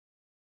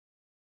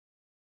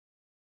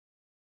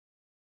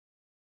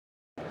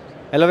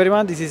Hello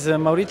everyone, this is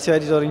Maurizio,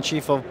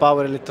 Editor-in-Chief of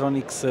Power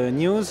Electronics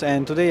News,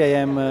 and today I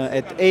am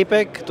at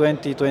APEC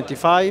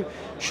 2025,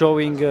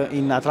 showing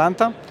in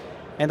Atlanta.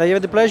 And I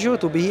have the pleasure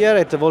to be here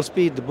at the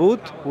Wolfspeed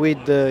booth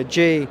with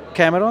Jay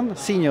Cameron,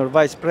 Senior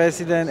Vice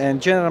President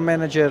and General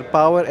Manager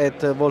Power at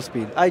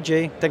Wolfspeed. Hi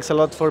Jay, thanks a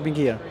lot for being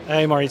here.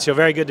 Hey Maurizio,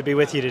 very good to be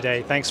with you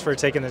today. Thanks for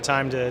taking the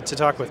time to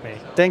talk with me.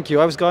 Thank you.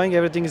 How's it going?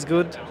 Everything is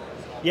good?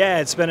 Yeah,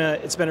 it's been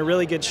a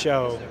really good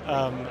show.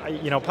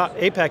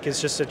 APEC is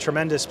just a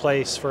tremendous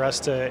place for us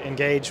to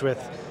engage with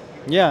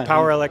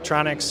power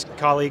electronics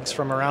colleagues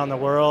from around the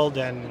world,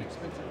 and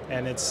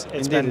it's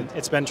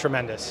been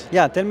tremendous.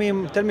 Yeah, tell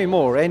me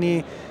more.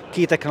 Any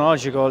key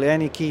technology,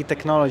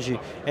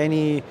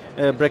 any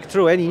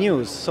breakthrough, any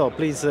news? So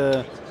please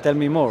tell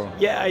me more.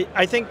 Yeah,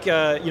 I think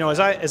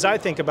as I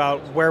think about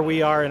where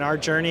we are in our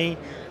journey,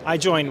 I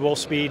joined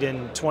Wolfspeed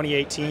in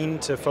 2018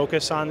 to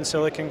focus on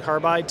silicon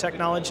carbide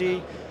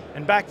technology,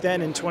 and back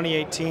then in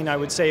 2018 I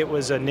would say it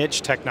was a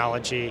niche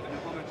technology.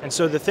 And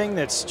so the thing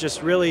that's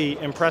just really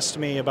impressed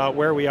me about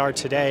where we are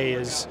today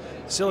is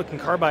silicon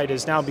carbide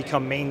has now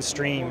become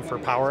mainstream for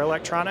power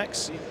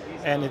electronics,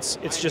 and it's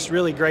just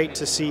really great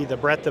to see the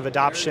breadth of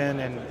adoption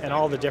and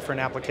all the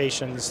different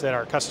applications that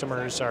our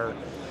customers are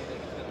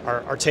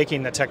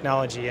taking the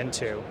technology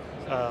into.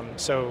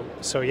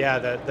 So yeah,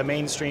 the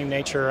mainstream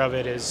nature of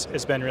it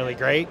has been really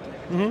great.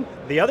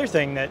 Mm-hmm. The other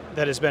thing that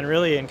has been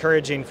really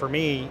encouraging for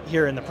me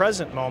here in the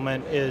present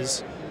moment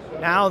is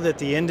now that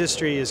the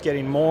industry is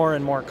getting more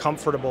and more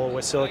comfortable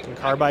with silicon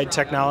carbide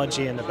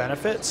technology and the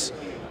benefits,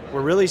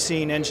 we're really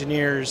seeing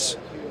engineers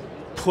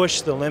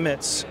push the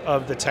limits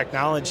of the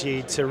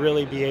technology to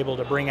really be able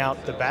to bring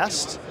out the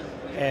best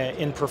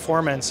in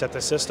performance at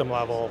the system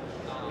level.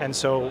 And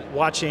so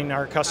watching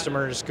our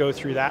customers go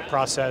through that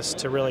process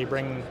to really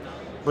bring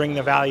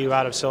the value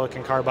out of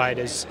silicon carbide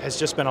has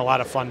just been a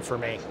lot of fun for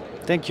me.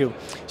 Thank you.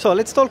 So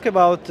let's talk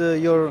about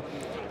your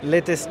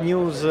latest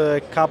news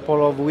a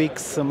couple of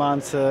weeks,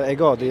 months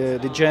ago,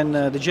 the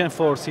Gen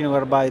 4 silicon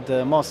carbide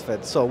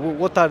MOSFET. So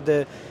what are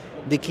the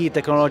key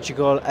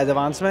technological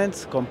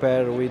advancements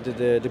compared with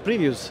the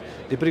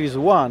previous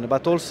one,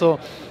 but also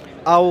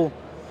how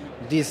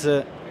these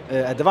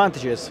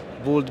advantages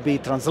would be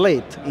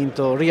translated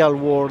into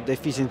real-world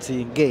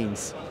efficiency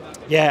gains?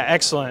 Yeah,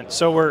 excellent.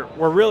 So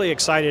we're really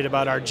excited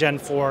about our Gen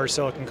 4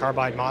 silicon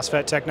carbide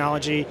MOSFET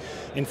technology.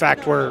 In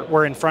fact,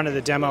 we're in front of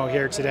the demo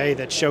here today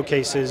that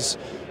showcases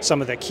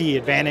some of the key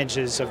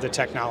advantages of the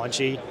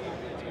technology.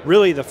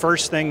 Really, the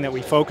first thing that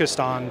we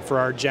focused on for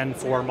our Gen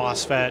 4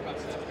 MOSFET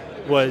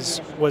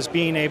was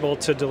being able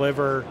to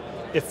deliver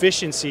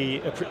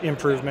efficiency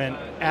improvement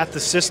at the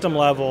system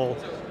level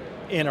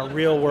in a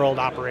real-world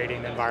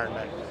operating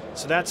environment.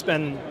 So that's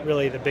been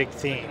really the big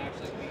theme.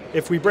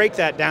 If we break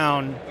that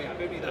down,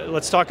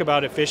 let's talk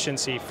about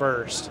efficiency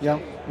first. Yeah.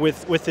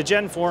 With the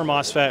Gen 4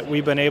 MOSFET,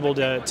 we've been able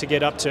to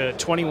get up to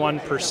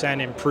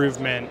 21%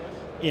 improvement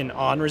in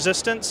on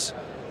resistance,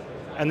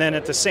 and then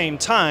at the same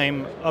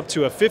time, up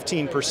to a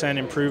 15%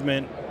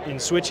 improvement in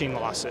switching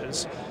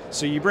losses.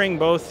 So you bring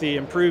both the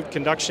improved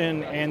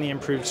conduction and the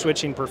improved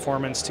switching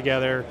performance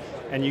together,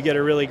 and you get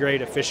a really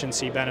great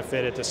efficiency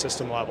benefit at the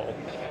system level.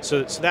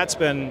 So that's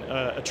been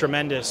a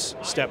tremendous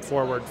step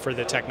forward for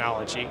the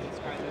technology.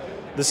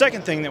 The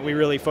second thing that we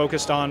really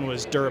focused on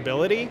was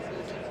durability,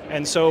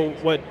 and so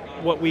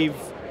what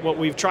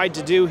we've tried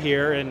to do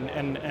here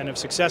and have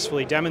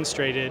successfully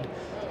demonstrated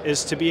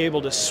is to be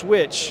able to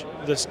switch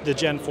the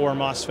Gen 4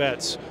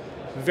 MOSFETs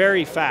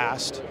very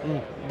fast,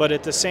 but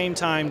at the same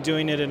time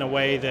doing it in a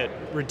way that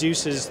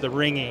reduces the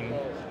ringing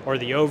or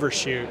the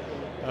overshoot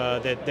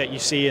that you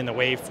see in the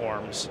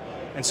waveforms.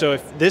 And so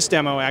if this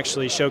demo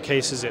actually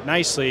showcases it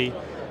nicely,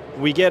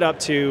 we get up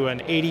to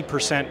an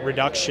 80%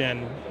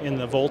 reduction in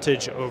the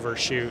voltage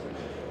overshoot,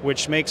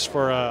 which makes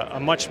for a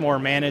much more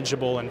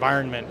manageable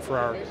environment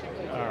for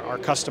our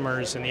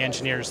customers and the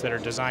engineers that are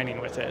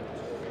designing with it.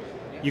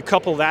 You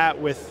couple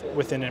that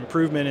with an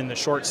improvement in the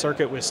short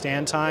circuit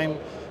withstand time.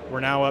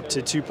 We're now up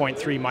to 2.3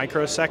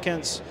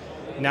 microseconds.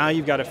 Now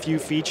you've got a few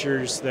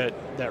features that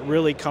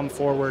really come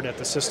forward at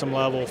the system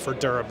level for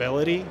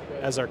durability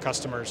as our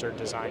customers are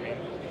designing.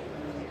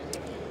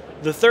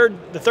 The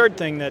third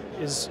thing that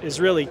is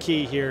really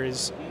key here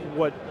is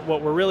what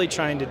we're really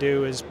trying to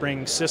do is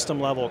bring system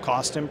level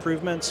cost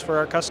improvements for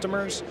our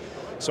customers.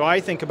 So I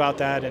think about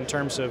that in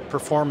terms of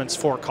performance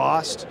for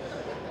cost.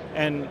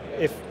 And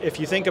if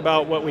you think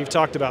about what we've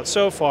talked about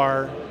so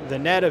far, the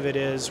net of it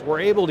is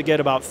we're able to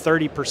get about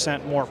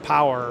 30% more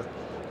power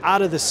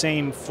out of the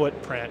same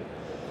footprint.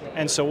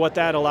 And so what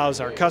that allows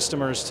our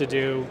customers to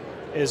do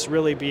is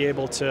really be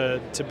able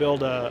to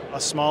build a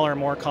smaller,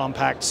 more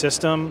compact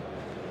system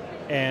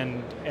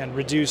and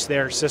reduce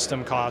their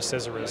system costs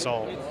as a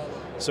result.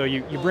 So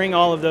you bring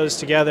all of those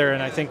together,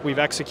 and I think we've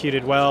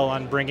executed well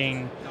on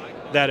bringing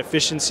that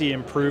efficiency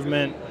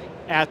improvement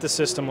at the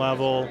system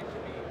level,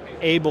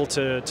 able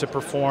to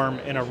perform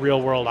in a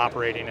real-world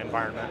operating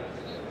environment.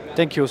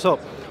 Thank you. So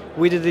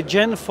with the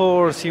Gen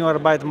 4 silicon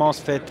carbide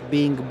MOSFET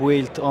being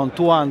built on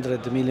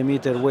 200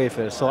 millimeter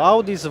wafer, so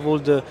how this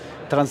would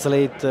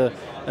translate,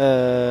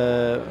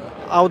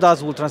 how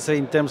does would translate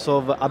in terms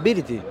of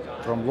ability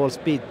from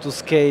Wolfspeed to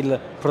scale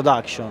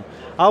production?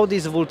 How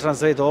this will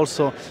translate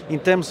also in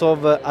terms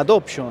of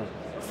adoption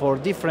for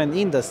different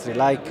industry,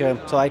 like,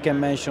 so I can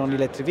mention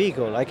electric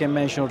vehicle, I can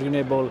mention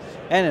renewable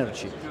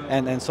energy,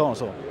 and so on.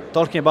 So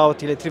talking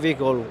about electric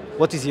vehicle,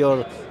 what is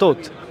your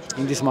thought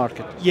in this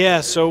market?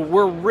 Yeah, so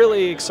we're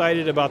really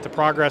excited about the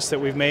progress that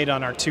we've made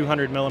on our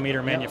 200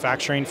 millimeter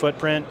manufacturing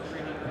footprint,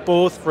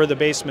 both for the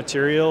base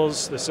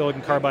materials, the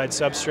silicon carbide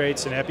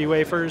substrates and epi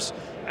wafers,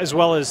 as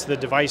well as the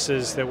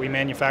devices that we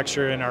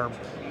manufacture in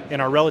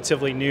our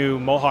relatively new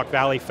Mohawk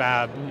Valley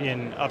fab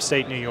in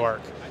upstate New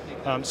York.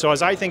 So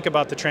as I think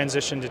about the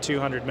transition to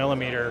 200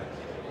 millimeter,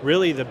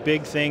 really the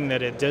big thing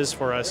that it does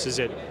for us is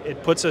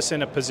it puts us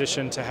in a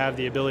position to have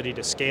the ability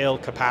to scale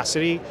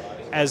capacity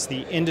as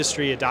the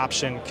industry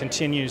adoption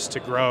continues to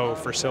grow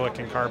for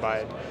silicon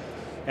carbide.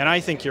 And I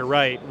think you're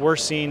right, we're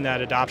seeing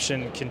that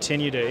adoption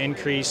continue to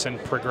increase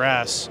and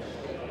progress,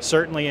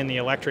 certainly in the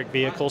electric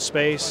vehicle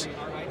space,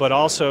 but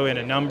also in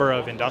a number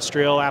of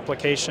industrial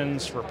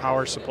applications for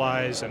power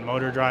supplies and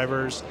motor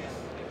drivers,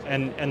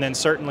 and then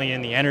certainly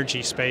in the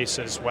energy space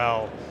as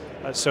well.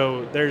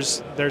 So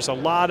there's a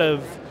lot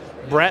of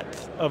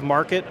breadth of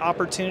market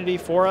opportunity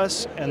for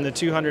us, and the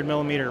 200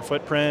 millimeter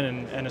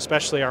footprint and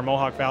especially our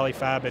Mohawk Valley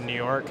fab in New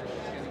York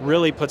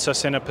really puts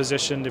us in a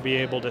position to be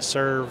able to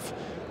serve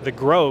the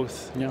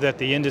growth that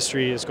the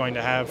industry is going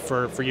to have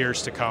for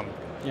years to come.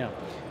 Yeah,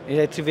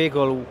 electric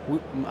vehicle,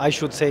 I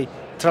should say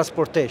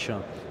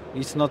transportation.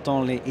 It's not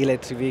only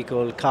electric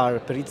vehicle, car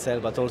per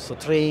itself, but also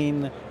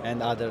train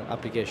and other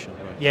applications.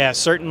 Right? Yeah,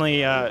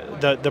 certainly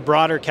the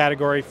broader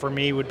category for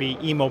me would be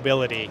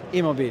e-mobility.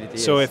 E-mobility,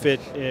 so yes.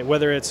 if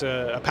whether it's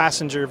a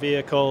passenger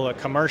vehicle, a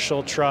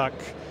commercial truck,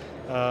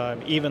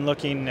 even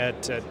looking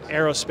at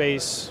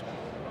aerospace,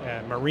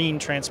 marine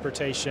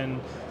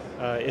transportation,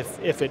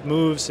 if it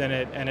moves and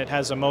it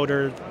has a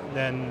motor,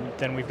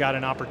 then we've got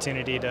an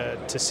opportunity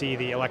to see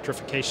the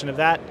electrification of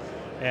that.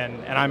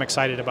 And I'm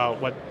excited about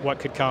what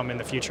could come in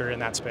the future in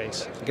that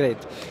space. Great.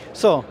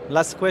 So,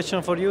 last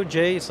question for you,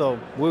 Jay. So,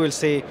 we will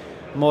see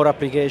more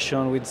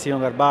application with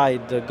silicon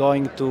carbide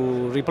going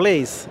to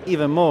replace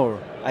even more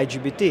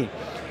IGBT,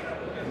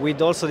 with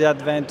also the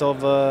advent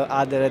of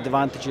other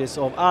advantages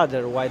of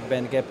other wide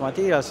band gap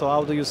materials. So,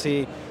 how do you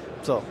see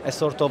a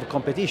sort of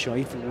competition,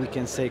 if we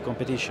can say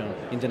competition,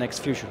 in the next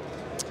future?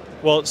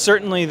 Well,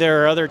 certainly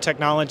there are other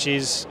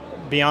technologies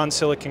beyond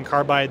silicon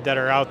carbide that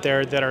are out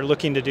there that are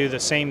looking to do the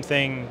same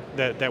thing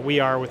that we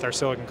are with our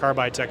silicon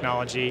carbide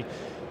technology,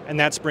 and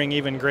that's bring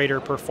even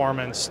greater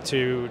performance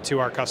to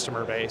our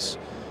customer base.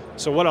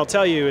 So what I'll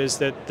tell you is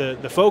that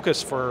the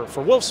focus for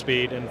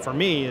Wolfspeed and for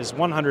me is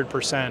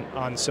 100%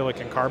 on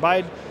silicon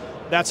carbide.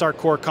 That's our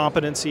core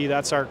competency,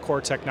 that's our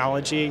core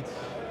technology,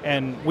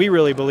 and we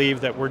really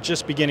believe that we're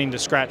just beginning to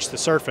scratch the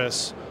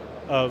surface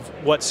of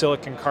what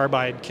silicon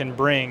carbide can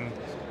bring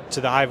to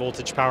the high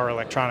voltage power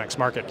electronics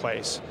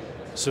marketplace.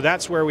 So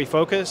that's where we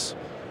focus.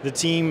 The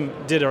team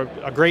did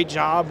a great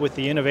job with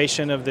the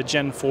innovation of the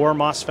Gen 4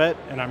 MOSFET,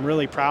 and I'm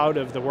really proud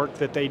of the work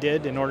that they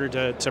did in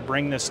order to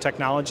bring this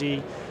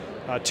technology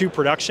to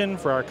production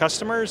for our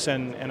customers,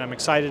 and I'm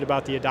excited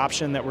about the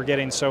adoption that we're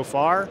getting so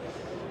far.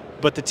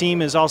 But the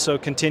team is also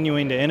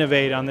continuing to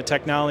innovate on the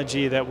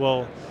technology that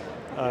will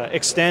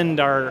extend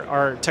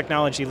our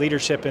technology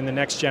leadership in the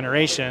next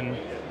generation,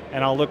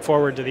 and I'll look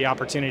forward to the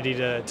opportunity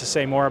to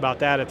say more about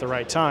that at the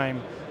right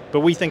time. But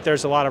we think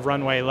there's a lot of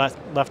runway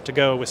left to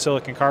go with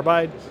silicon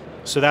carbide,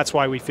 so that's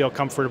why we feel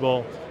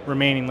comfortable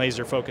remaining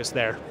laser focused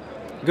there.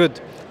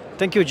 Good.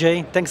 Thank you,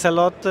 Jay. Thanks a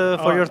lot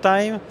for your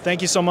time.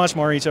 Thank you so much,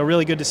 Mauricio.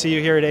 Really good to see you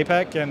here at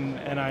APEC,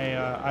 and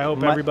I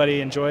hope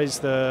everybody enjoys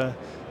the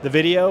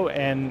video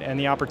and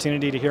the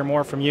opportunity to hear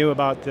more from you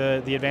about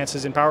the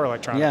advances in power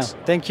electronics.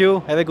 Yeah, thank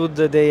you. Have a good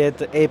day at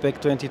APEC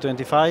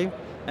 2025,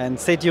 and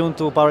stay tuned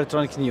to Power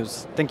Electronics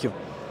News. Thank you.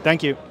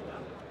 Thank you.